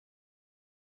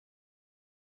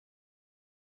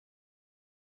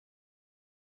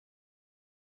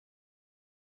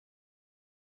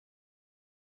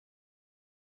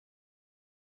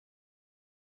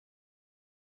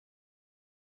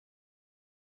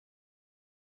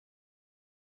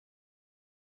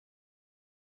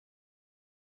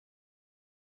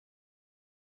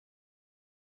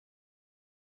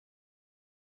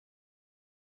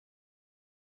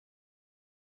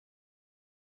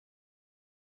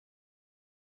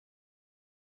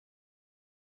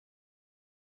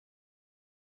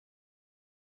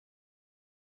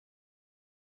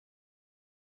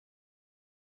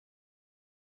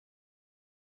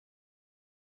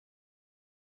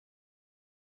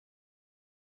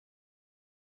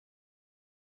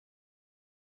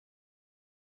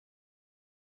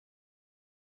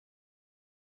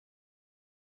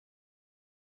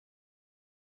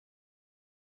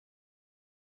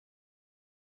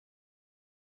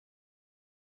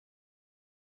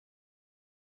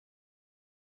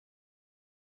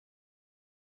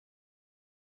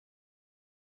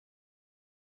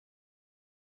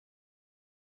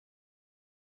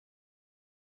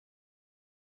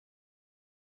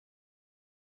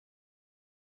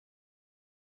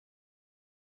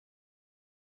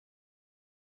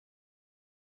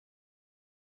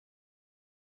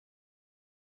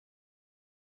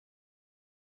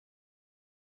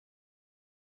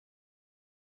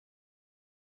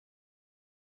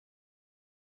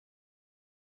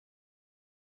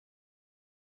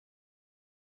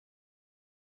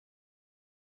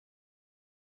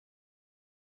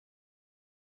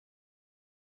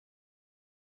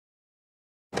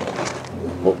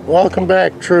Welcome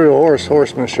back, True to Horse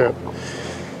Horsemanship.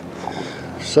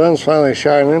 Sun's finally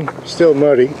shining, still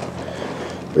muddy.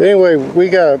 But anyway, we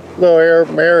got a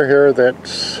little mare here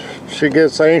that she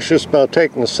gets anxious about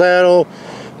taking the saddle,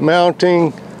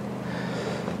 mounting,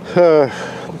 and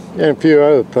a few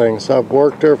other things. I've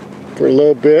worked her for a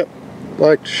little bit. I'd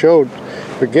like to show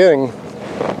the beginning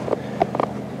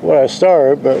what I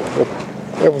started, but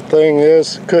everything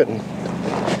is couldn't.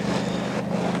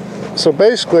 So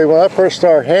basically, when I first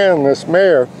started handling this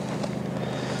mare,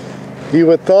 you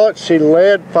would thought she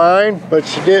led fine, but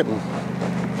she didn't.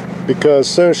 Because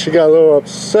as soon as she got a little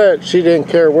upset, she didn't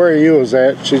care where you was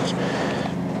at. She's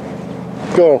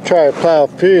going to try to plow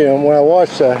through you. And when I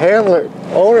watched the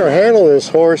owner handle this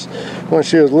horse, when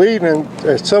she was leading,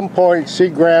 at some point she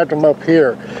grabbed him up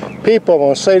here. People, I'm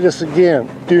going to say this again,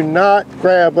 do not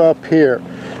grab up here.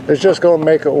 It's just going to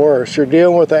make it worse. You're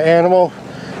dealing with an animal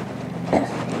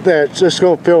that's just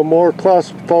going to feel more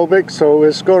claustrophobic, so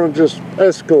it's going to just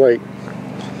escalate.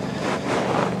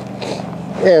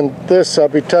 And this I'll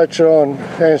be touching on,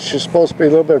 and she's supposed to be a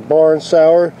little bit barn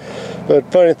sour,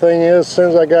 but funny thing is, as soon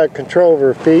as I got control of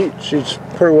her feet, she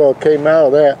pretty well came out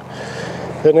of that.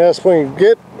 And that's when you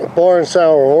get a barn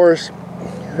sour horse.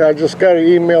 I just got an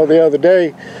email the other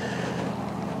day.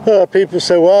 People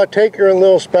say, well, I take her in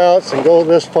little spouts and go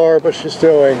this far, but she's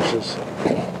still anxious.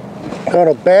 On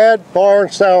a bad barn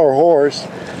sour horse,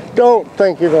 don't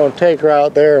think you're going to take her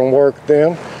out there and work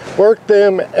them. Work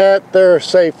them at their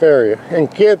safe area and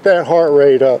get that heart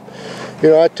rate up.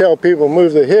 You know, I tell people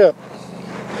move the hip,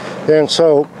 and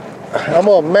so I'm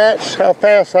going to match how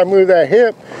fast I move that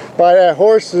hip by that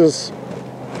horse's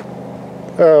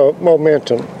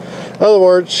momentum. In other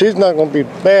words, she's not going to be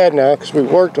bad now because we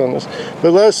worked on this,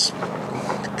 but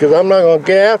because I'm not going to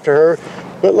get after her,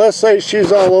 but let's say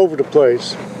she's all over the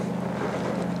place.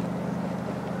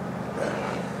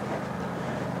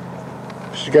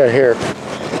 She got hair.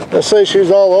 Let's say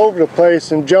she's all over the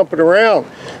place and jumping around.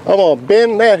 I'm going to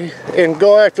bend that and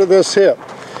go after this hip.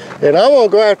 And I'm going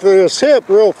to go after this hip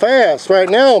real fast. Right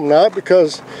now I'm not,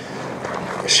 because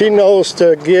she knows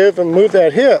to give and move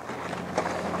that hip.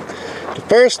 The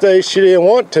first day she didn't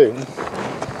want to.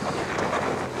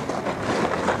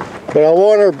 But I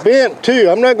want her bent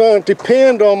too. I'm not going to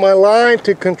depend on my line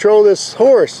to control this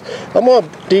horse. I'm going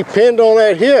to depend on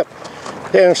that hip.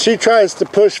 And if she tries to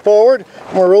push forward,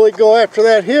 I'm going to really go after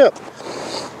that hip.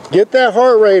 Get that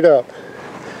heart rate up.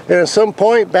 And at some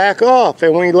point, back off.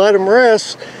 And when you let them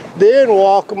rest, then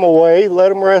walk them away, let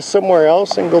them rest somewhere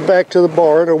else, and go back to the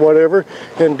barn or whatever,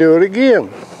 and do it again.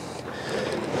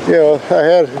 You know,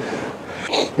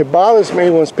 it bothers me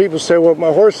when people say, well,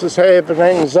 my horse is having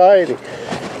anxiety.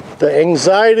 The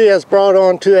anxiety that's brought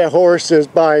on to that horse is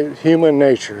by human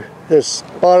nature. It's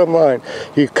bottom line.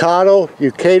 You coddle,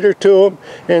 you cater to him,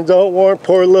 and don't want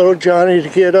poor little Johnny to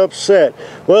get upset.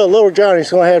 Well, little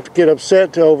Johnny's going to have to get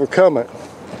upset to overcome it.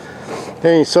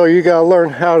 And so you got to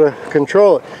learn how to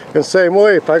control it. In the same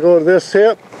way, if I go to this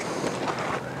hip,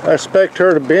 I expect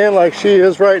her to bend like she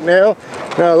is right now.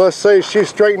 Now, let's say she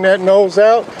straightened that nose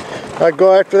out. I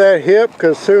go after that hip,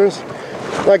 because as soon as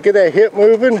I get that hip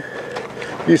moving,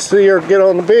 you see her get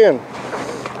on the bend.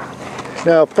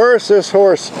 Now, first, this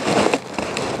horse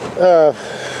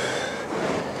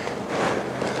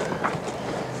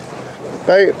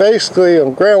basically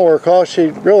on groundwork, all she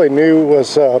really knew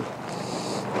was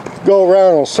go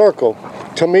around in a circle.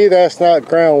 To me, that's not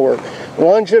groundwork.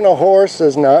 Lunging a horse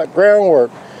is not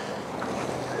groundwork.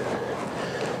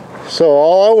 So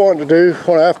all I wanted to do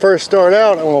when I first started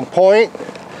out, I'm going to point,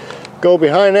 go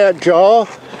behind that jaw.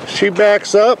 She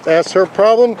backs up, that's her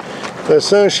problem. But as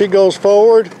soon as she goes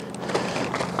forward,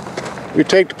 we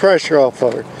take the pressure off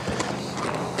of her.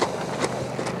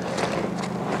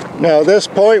 Now at this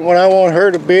point, when I want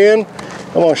her to bend,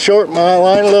 I'm going to shorten my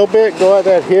line a little bit, go at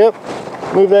that hip,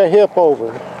 move that hip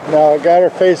over. Now I got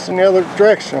her facing the other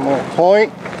direction. I'm going to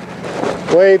point,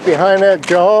 wave behind that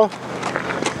jaw,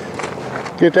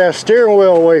 get that steering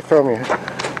wheel away from you.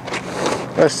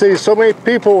 I see so many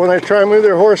people when they try to move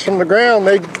their horse from the ground,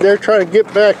 they're trying to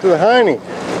get back to the hiney.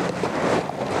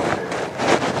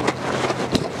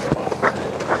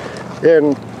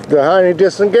 And the hiney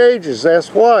disengages, that's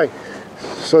why.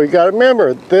 So you got to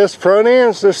remember, this front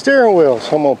end's the steering wheel.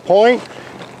 So I'm going to point,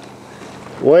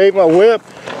 wave my whip,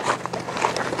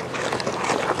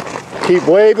 keep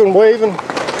waving, waving.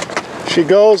 She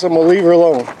goes, I'm going to leave her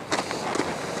alone.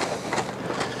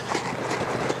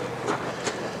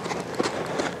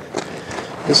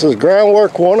 This is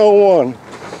groundwork 101.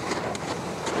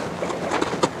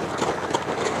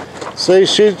 See,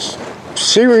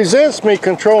 she resents me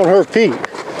controlling her feet.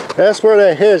 That's where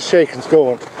that head shaking's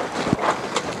going.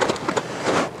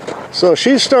 So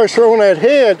she starts throwing that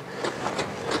head.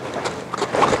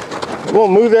 I'm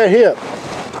gonna move that hip.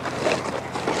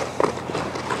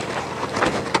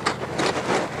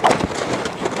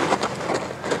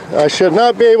 I should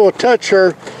not be able to touch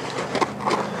her.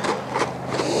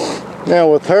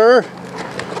 Now with her,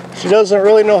 she doesn't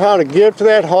really know how to give to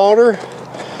that halter.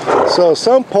 So at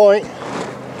some point,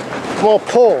 I'm gonna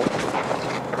pull.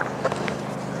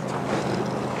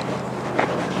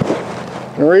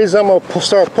 And the reason I'm gonna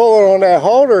start pulling on that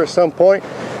halter at some point,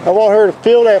 I want her to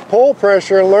feel that pull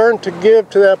pressure and learn to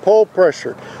give to that pull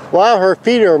pressure while her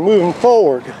feet are moving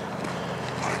forward.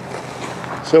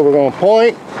 So we're gonna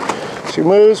point. She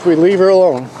moves, we leave her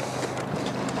alone.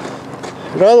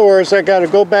 In other words, I got to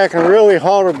go back and really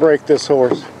halter brake this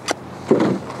horse.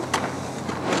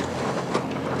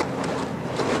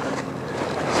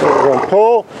 So we're going to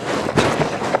pull.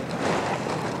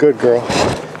 Good girl.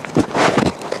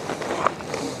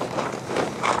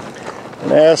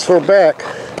 And ask for back.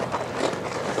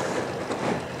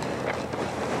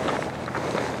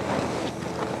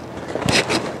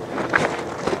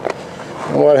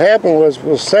 And what happened was with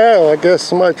the saddle, I guess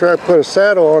somebody tried to put a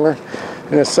saddle on her,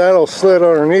 and the saddle slid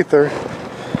underneath her.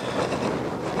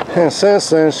 And since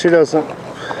then, she doesn't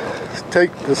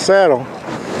take the saddle.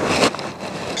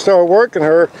 Started working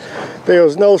her, there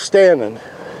was no standing.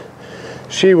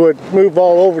 She would move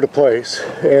all over the place.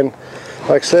 And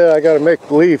like I said, I got to make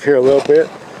believe here a little bit.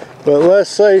 But let's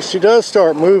say she does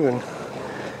start moving.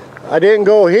 I didn't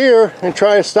go here and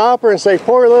try to stop her and say,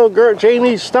 poor little girl,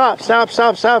 Jamie, stop, stop,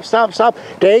 stop, stop, stop, stop.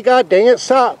 Dang God, dang it,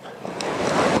 stop.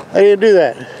 I didn't do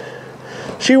that.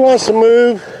 She wants to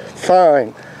move,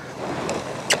 fine.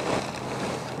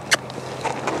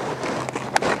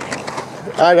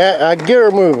 I'd get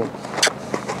her moving.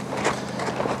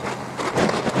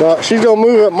 But she's gonna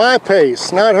move at my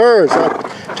pace, not hers.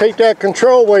 I take that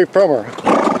control away from her.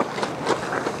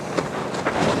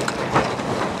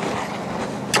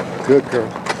 Good girl.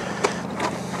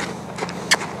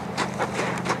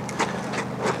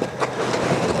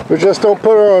 But just don't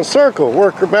put her on a circle.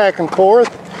 Work her back and forth.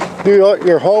 Do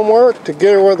your homework to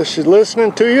get her whether she's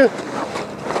listening to you.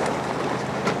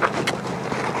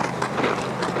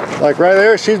 Like right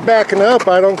there, she's backing up.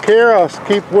 I don't care. I'll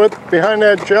keep with behind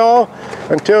that jaw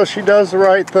until she does the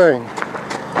right thing.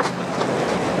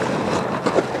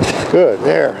 Good,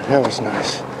 there. That was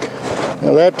nice.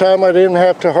 Now that time I didn't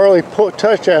have to hardly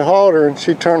touch that halter and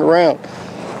she turned around.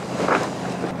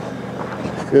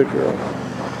 Good girl.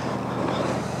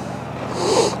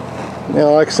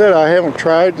 Now like I said, I haven't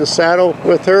tried to saddle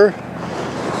with her,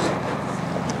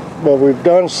 but we've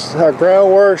done our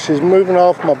groundwork. She's moving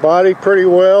off my body pretty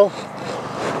well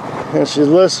and she's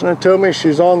listening to me.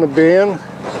 She's on the bend.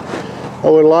 I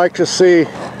would like to see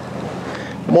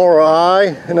more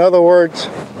eye. In other words,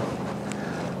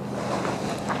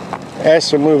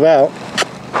 ask her to move out.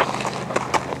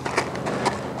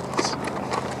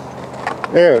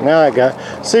 There, now I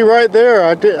got. See right there,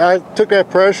 I took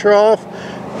that pressure off.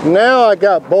 Now I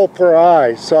got both her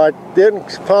eyes, so I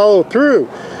didn't follow through.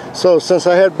 So since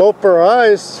I had both her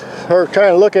eyes, her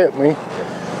trying to look at me,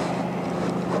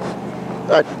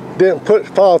 I didn't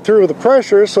follow through with the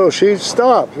pressure, so she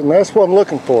stopped, and that's what I'm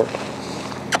looking for.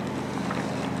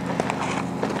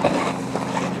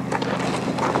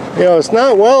 You know, it's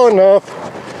not well enough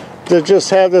to just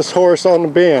have this horse on the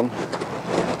bend.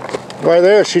 Right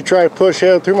there, she tried to push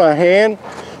head through my hand.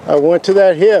 I went to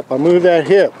that hip. I moved that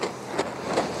hip.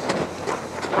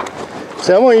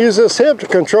 So I'm going to use this hip to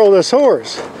control this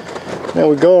horse. Then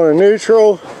we go into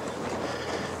neutral.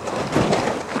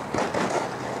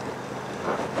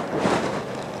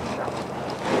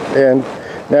 And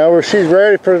now she's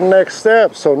ready for the next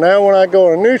step. So now when I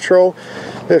go to neutral,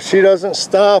 if she doesn't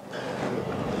stop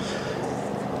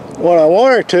when I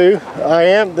want her to,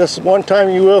 this is one time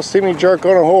you will see me jerk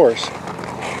on a horse.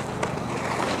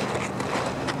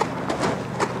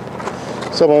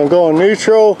 So I'm going to go in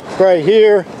neutral right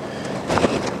here.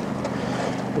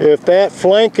 If that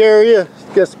flank area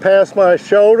gets past my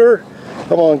shoulder, I'm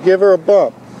going to give her a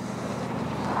bump.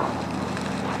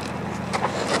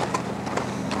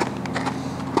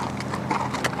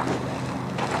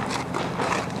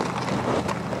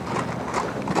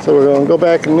 So we're going to go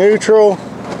back in neutral.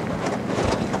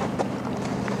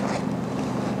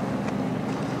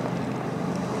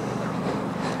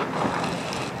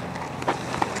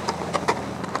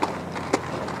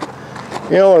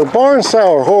 You know, a barn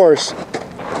sour horse,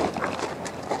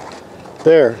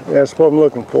 there, that's what I'm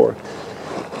looking for.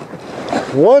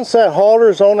 Once that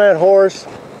halter's on that horse,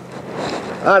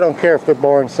 I don't care if they're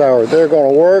barn sour. They're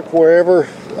going to work wherever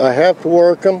I have to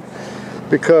work them,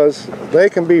 because they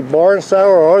can be barn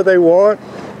sour all they want.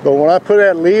 But when I put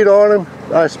that lead on them,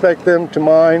 I expect them to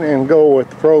mind and go with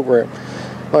the program.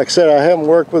 Like I said, I haven't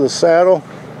worked with a saddle,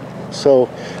 so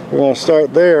we're going to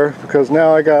start there because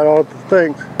now I got all the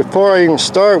things. Before I even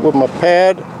start with my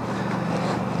pad,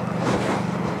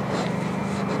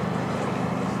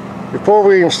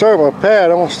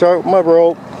 I'm going to start with my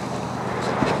rope.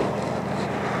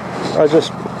 I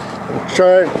just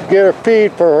try to get a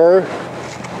feed for her,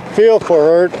 feel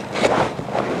for her.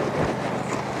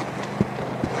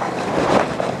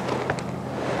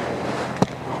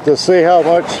 To see how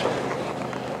much,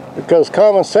 because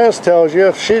common sense tells you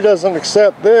if she doesn't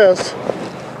accept this,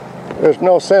 there's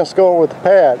no sense going with the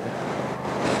pad.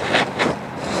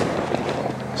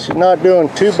 She's not doing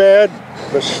too bad,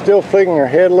 but she's still flicking her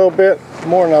head a little bit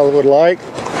more than I would like.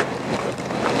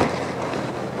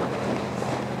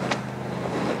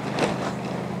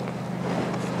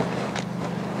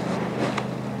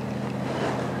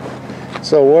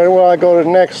 So when will I go to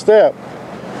the next step?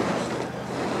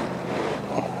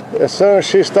 As soon as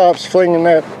she stops flinging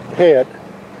that head.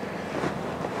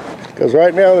 Because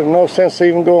right now there's no sense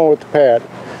even going with the pad.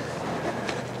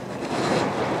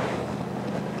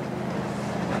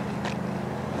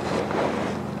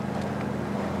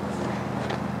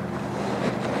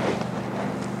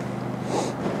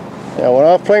 Now when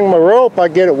I fling my rope, I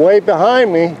get it way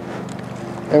behind me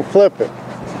and flip it.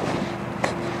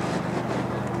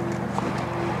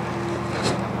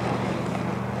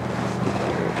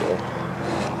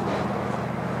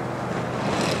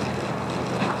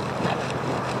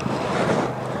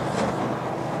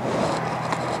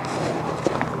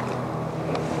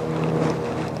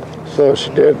 So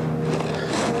she did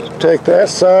take that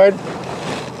side,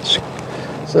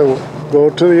 so go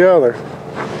to the other.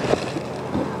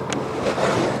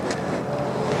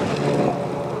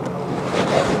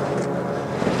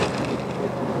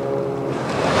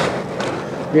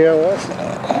 Yeah, that's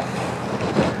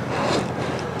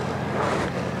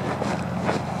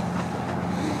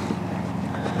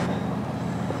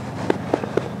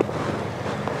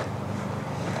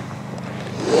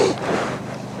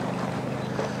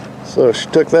so she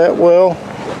took that well.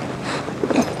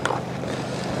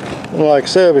 And like I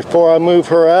said, before I move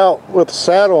her out with the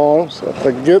saddle on, so if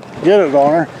I get it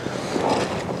on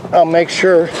her, I'll make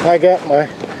sure I got my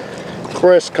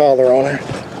crest collar on her.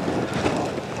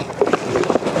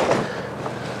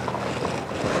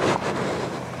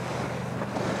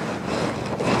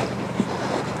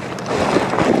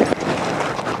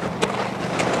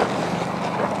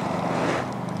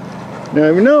 Now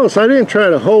if you notice, I didn't try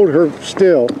to hold her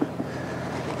still.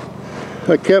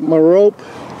 I kept my rope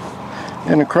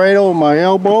in the cradle with my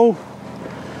elbow.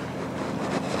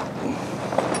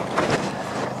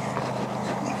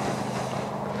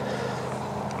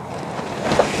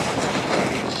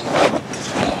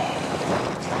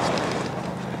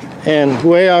 And the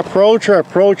way I approach her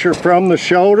from the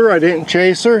shoulder. I didn't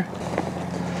chase her.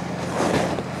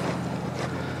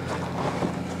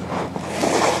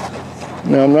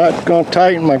 Now I'm not going to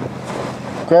tighten my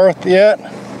girth yet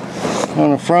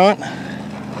on the front.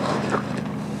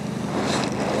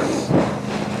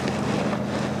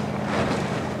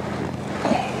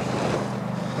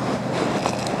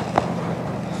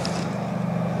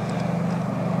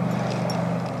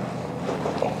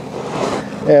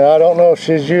 And I don't know if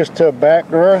she's used to a back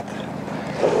girth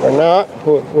or not.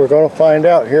 We're going to find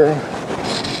out here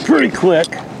pretty quick.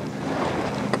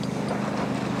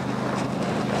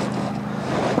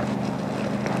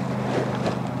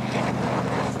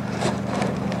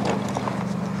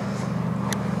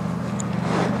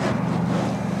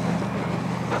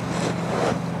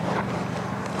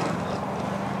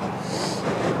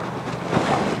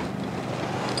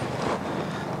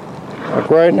 Like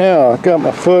right now, I've got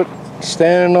my foot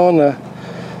standing on the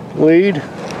lead.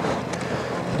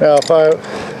 Now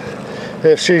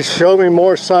if she showed me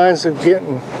more signs of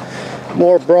getting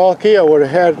more bronchi, I would have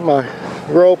had my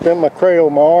rope in my cradle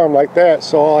of my arm like that,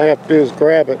 so all I have to do is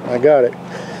grab it and I got it.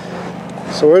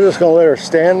 So we're just going to let her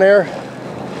stand there.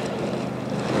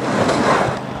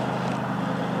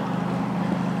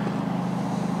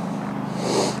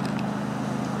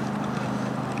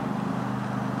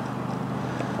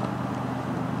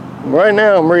 Right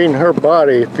now I'm reading her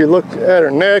body. If you look at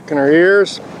her neck and her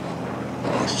ears,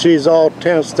 she's all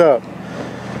tensed up.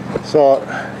 So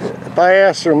if I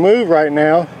ask her to move right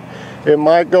now, it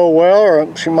might go well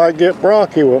or she might get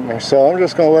bronchi with me. So I'm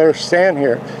just going to let her stand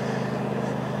here.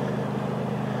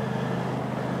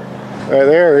 Right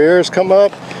there, her ears come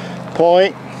up,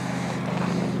 point,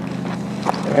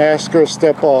 ask her to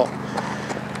step off.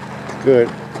 Good.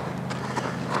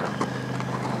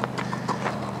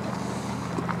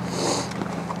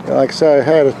 Like I said, I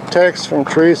had a text from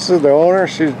Teresa, the owner.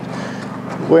 She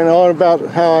went on about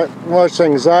how much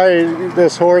anxiety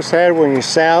this horse had when you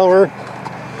saddle her.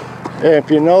 And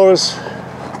if you notice,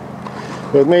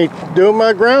 with me doing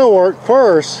my groundwork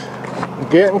first,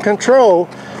 getting control,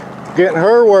 getting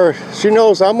her where she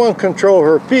knows I'm going to control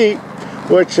her feet,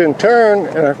 which in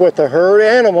turn, with a herd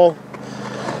animal,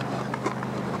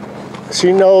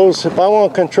 she knows if I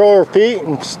want to control her feet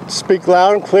and speak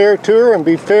loud and clear to her and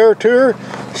be fair to her,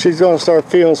 she's going to start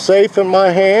feeling safe in my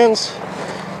hands.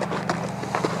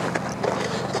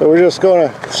 So we're just going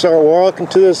to start walking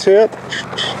to this hip.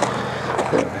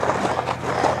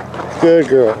 Good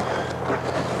girl.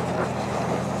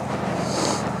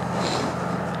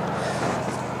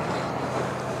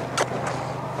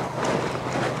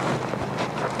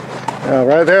 Now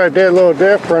right there I did a little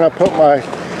different. I put my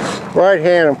right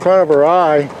hand in front of her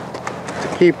eye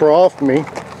to keep her off me.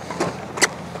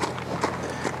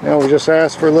 Now we just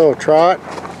ask for a little trot.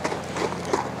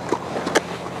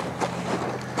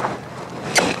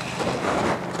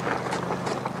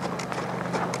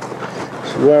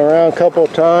 So we went around a couple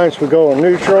of times. We go in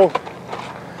neutral.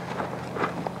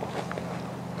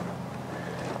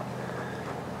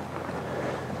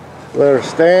 Let her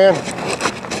stand.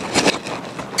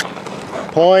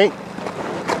 Point.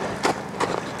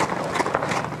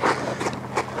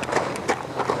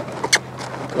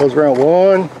 Goes around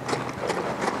 1,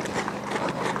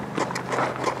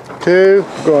 2,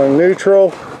 going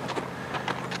neutral.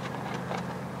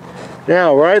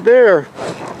 Now right there,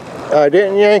 I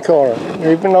didn't yank on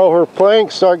her, even though her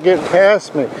planks started getting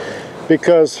past me,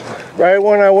 because right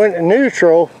when I went to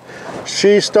neutral,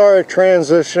 she started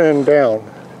transitioning down.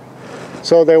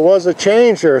 So there was a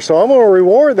change there. So I'm going to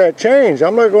reward that change.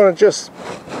 I'm not going to just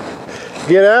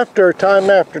get after her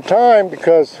time after time,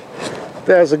 because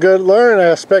that's a good learning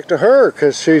aspect to her,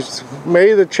 because she's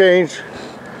made the change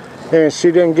and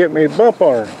she didn't get me to bump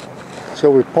on her.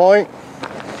 So we point.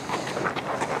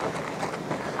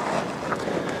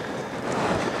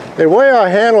 The way I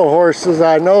handle horses,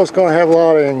 I know it's going to have a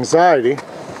lot of anxiety,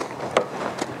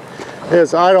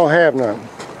 is I don't have none.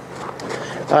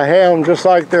 I have them just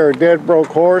like they're a dead broke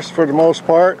horse for the most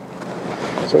part.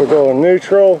 So we go in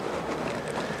neutral.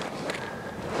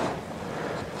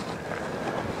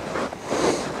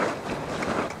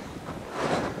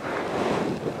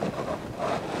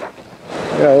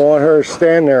 I want her to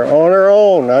stand there on her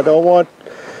own. I don't want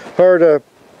her to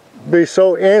be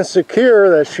so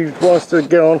insecure that she wants to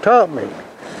get on top of me.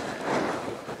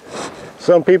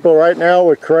 Some people right now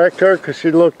would correct her because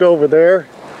she looked over there.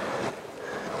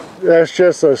 That's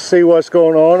just to see what's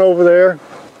going on over there.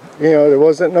 You know, there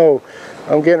wasn't no,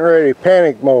 I'm getting ready to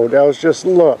panic mode. That was just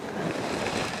look.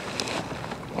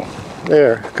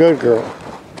 There, good girl.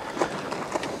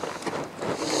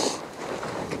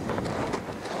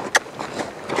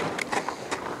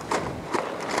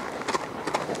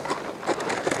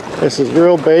 This is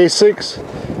real basics,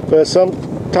 but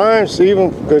sometimes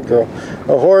even, good girl,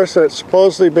 a horse that's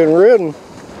supposedly been ridden,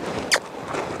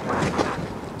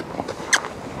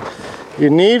 you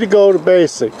need to go to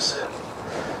basics.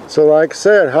 So like I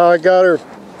said, how I got her,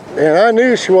 and I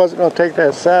knew she wasn't going to take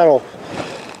that saddle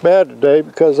bad today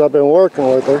because I've been working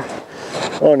with her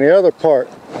on the other part.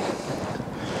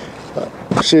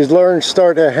 She's learned to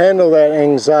start to handle that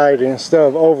anxiety instead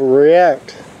of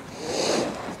overreact.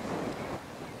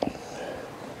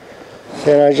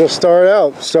 And I just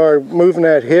started moving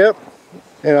that hip,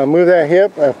 and I move that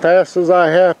hip as fast as I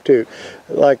have to.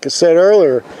 Like I said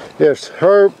earlier,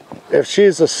 if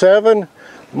she's a 7,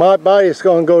 my body's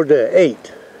going to go to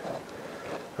 8.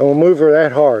 I will move her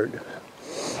that hard.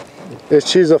 If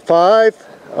she's a 5,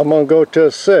 I'm going to go to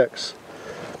a 6.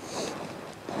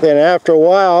 Then after a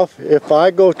while, if I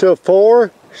go to a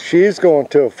 4, she's going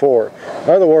to a 4. In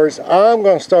other words, I'm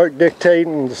going to start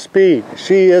dictating the speed.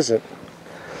 She isn't.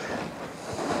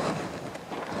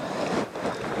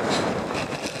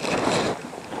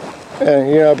 And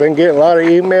you know, I've been getting a lot of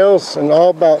emails and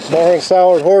all about barn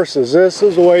soured horses. This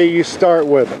is the way you start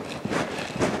with them.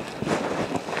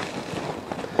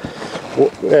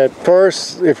 At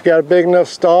first, if you got a big enough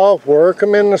stall, work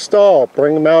them in the stall.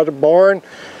 Bring them out of the barn.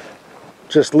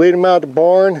 Just lead them out of the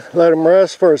barn. Let them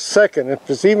rest for a second. If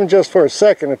it's even just for a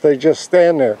second, if they just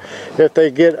stand there. If they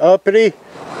get uppity,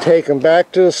 take them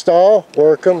back to the stall.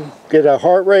 Work them. Get a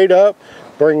heart rate up.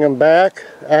 Bring them back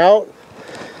out.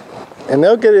 And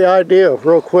they'll get the idea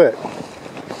real quick.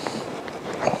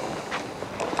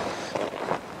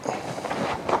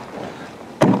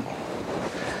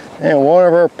 And one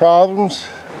of her problems,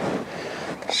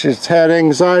 she's had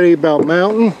anxiety about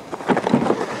mounting.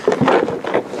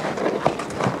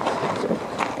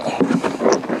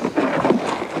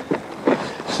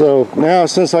 So now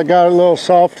since I got a little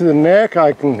soft to the neck,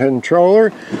 I can control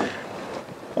her.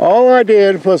 All I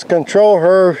did was control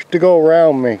her to go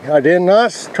around me. I did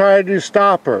not try to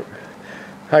stop her.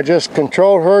 I just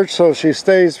controlled her so she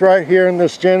stays right here in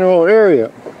this general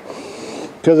area.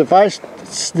 Because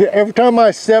every time I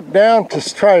step down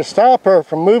to try to stop her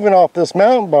from moving off this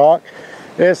mountain block,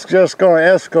 it's just going to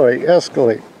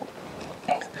escalate.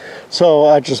 So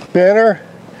I just bend her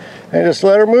and just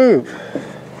let her move.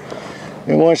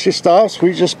 And once she stops,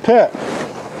 we just pet.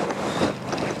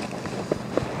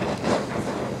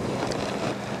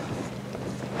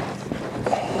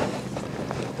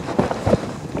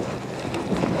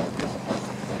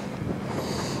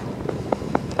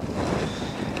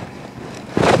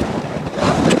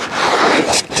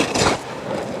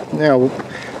 Now,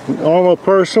 a normal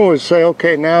person would say,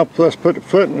 okay, now let's put the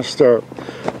foot in the stirrup.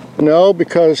 No,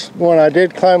 because when I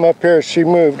did climb up here, she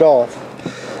moved off.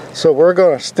 So we're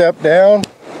going to step down.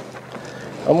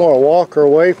 I'm going to walk her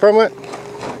away from it.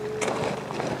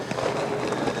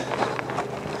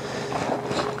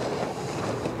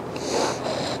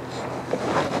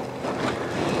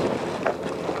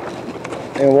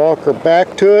 And walk her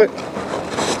back to it.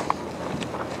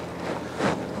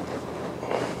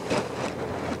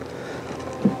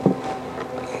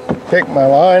 Pick my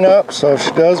line up so if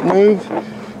she does move.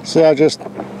 See, I just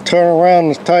turn around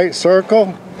in a tight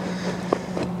circle.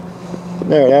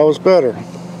 There, that was better.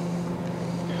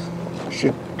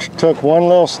 She took one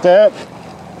little step.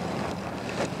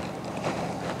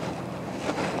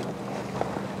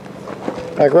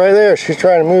 Like right there, she's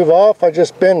trying to move off, I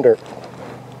just bend her.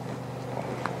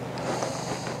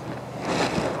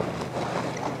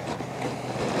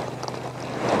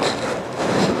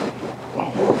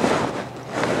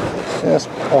 Yes,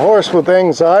 a horse with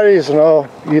anxieties and all,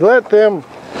 you let them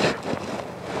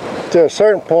to a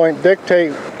certain point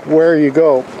dictate where you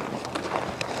go.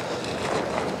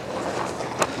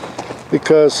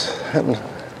 Because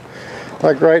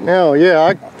like right now, yeah,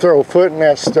 I throw a foot in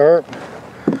that stirrup.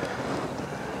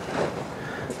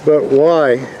 But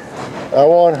why? I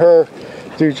want her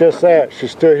to do just that. She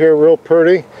stood here real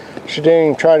pretty. She didn't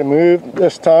even try to move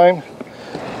this time.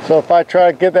 So if I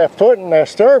try to get that foot in that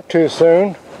stirrup too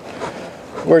soon,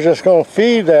 we're just going to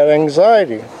feed that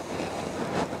anxiety.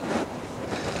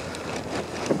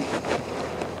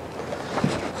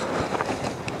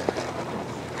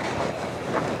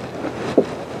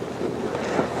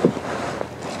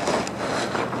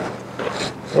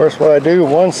 Of course, what I do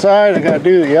one side, I got to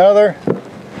do the other.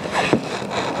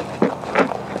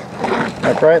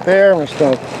 Like right there, I'm just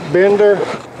going to bend her,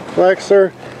 flex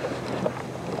her,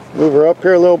 move her up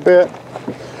here a little bit.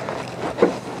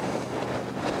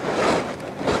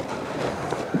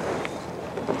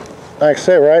 Like I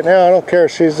say, right now, I don't care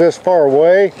if she's this far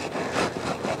away.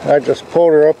 I just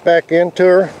pulled her up back into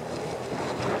her.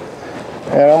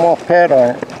 And I'm going to pet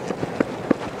on her.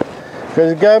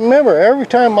 Because you got to remember, every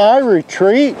time I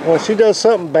retreat, when she does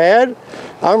something bad,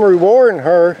 I'm rewarding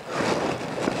her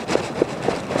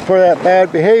for that bad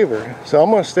behavior. So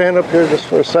I'm going to stand up here just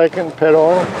for a second and pet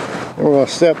on her. And we're going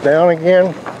to step down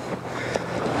again.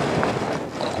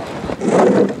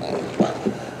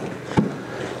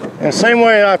 And the same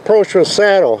way I approach with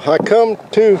saddle, I come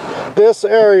to this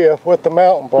area with the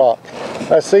mountain block.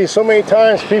 I see so many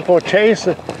times people chase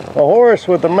a horse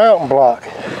with the mountain block.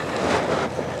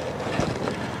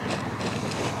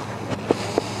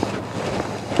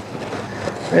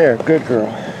 There, good girl.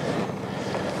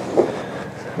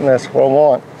 And that's what I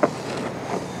want.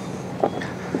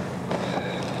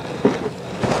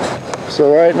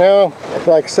 So right now,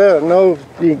 like I said, I know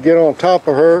you can get on top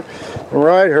of her and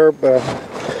ride her, but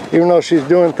even though she's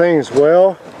doing things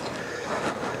well,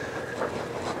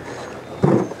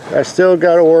 I still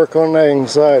got to work on that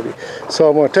anxiety. So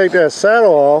I'm going to take that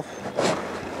saddle off.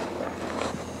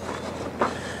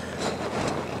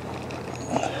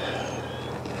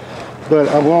 But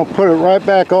I'm going to put it right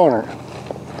back on her.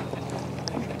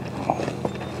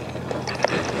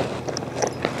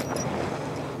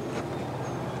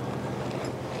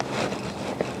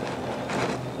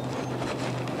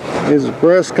 These are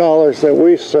breast collars that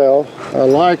we sell. I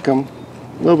like them.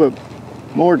 A little bit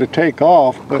more to take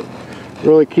off, but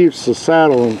really keeps the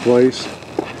saddle in place.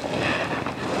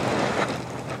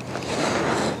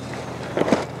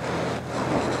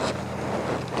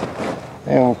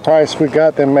 And the price we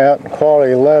got them at in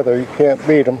quality leather, you can't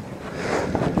beat them.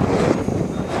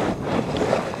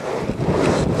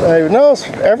 Now you notice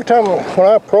every time when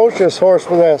I approach this horse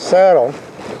with that saddle,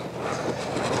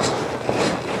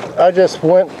 I just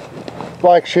went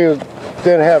like she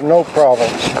didn't have no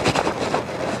problems.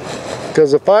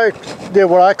 Because if I did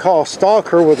what I call stalk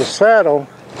her with a saddle,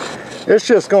 it's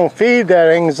just going to feed that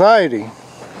anxiety.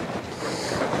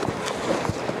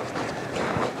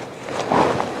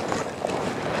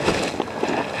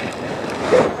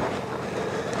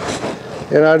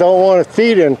 And I don't want to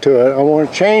feed into it. I want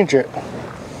to change it.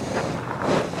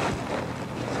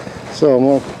 So I'm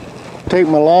going to take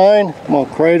my line, I'm going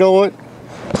to cradle it.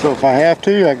 So if I have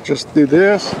to, I can just do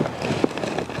this.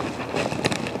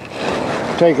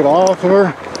 Take it off of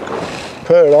her,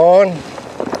 put it on.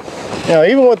 Now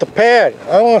even with the pad,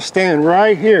 I want to stand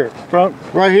right here,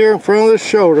 right here in front of the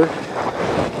shoulder.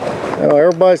 Now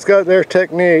everybody's got their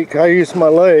technique. I use my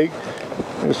leg.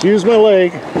 Just use my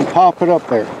leg and pop it up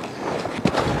there.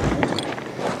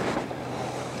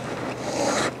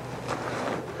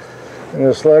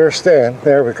 And just let her stand.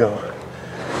 There we go.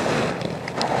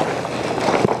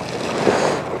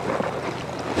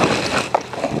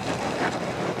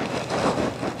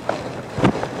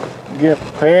 Get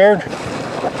prepared.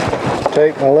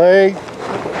 Take my leg.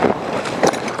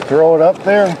 Throw it up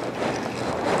there.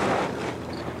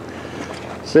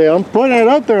 See, I'm putting it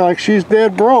up there like she's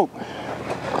dead broke.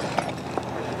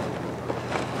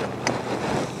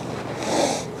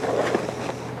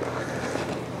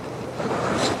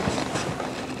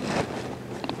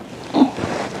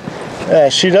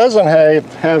 She doesn't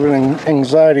have an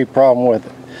anxiety problem with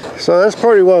it. So that's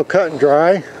pretty well cut and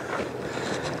dry.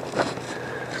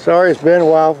 Sorry it's been a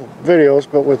while for videos,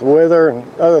 but with weather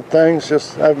and other things,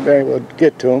 just I haven't been able to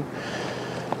get to them.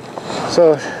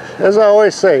 So, as I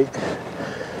always say,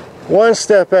 one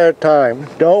step at a time.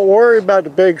 Don't worry about the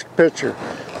big picture.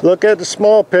 Look at the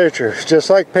small picture. It's just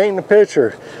like painting a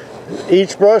picture.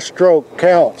 Each brush stroke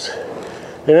counts.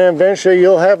 And then eventually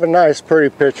you'll have a nice,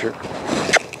 pretty picture.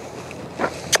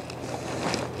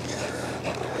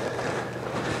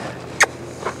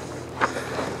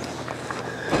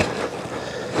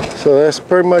 So that's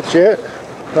pretty much it.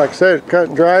 Like I said, cut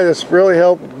and dry. This really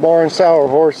helped Barn Sour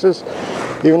horses.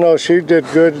 Even though she did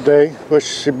good today, which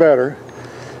she better.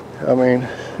 I mean,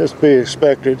 it's to be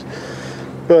expected.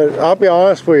 But I'll be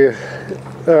honest with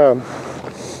you.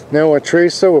 Now with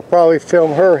Teresa, we'll probably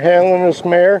film her handling this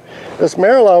mare. This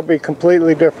mare will be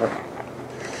completely different.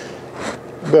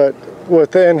 But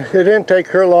it didn't take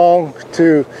her long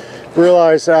to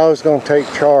realize I was going to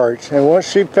take charge. And once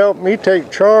she felt me take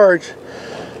charge,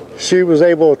 she was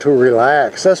able to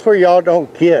relax. That's where y'all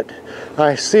don't get.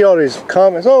 I see all these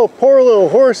comments, oh, poor little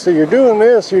horsey, you're doing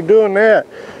this, you're doing that.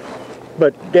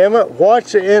 But damn it,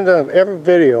 watch the end of every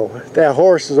video. That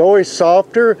horse is always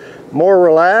softer, more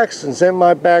relaxed, and it's in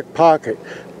my back pocket.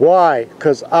 Why?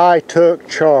 Because I took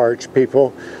charge,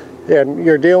 people. And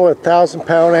you're dealing with a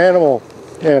 1,000-pound animal.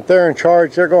 And if they're in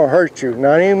charge, they're going to hurt you.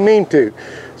 Not even mean to.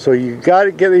 So you got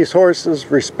to get these horses,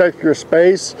 respect your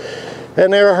space.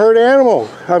 And they're a herd animal.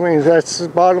 I mean, that's the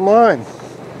bottom line.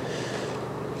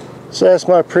 So that's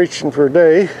my preaching for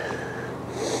today.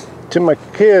 To my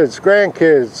kids,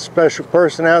 grandkids, special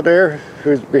person out there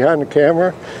who's behind the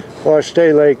camera, watch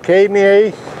stay late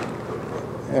K&A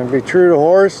and be true to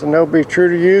horse, and they'll be true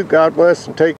to you. God bless and take care.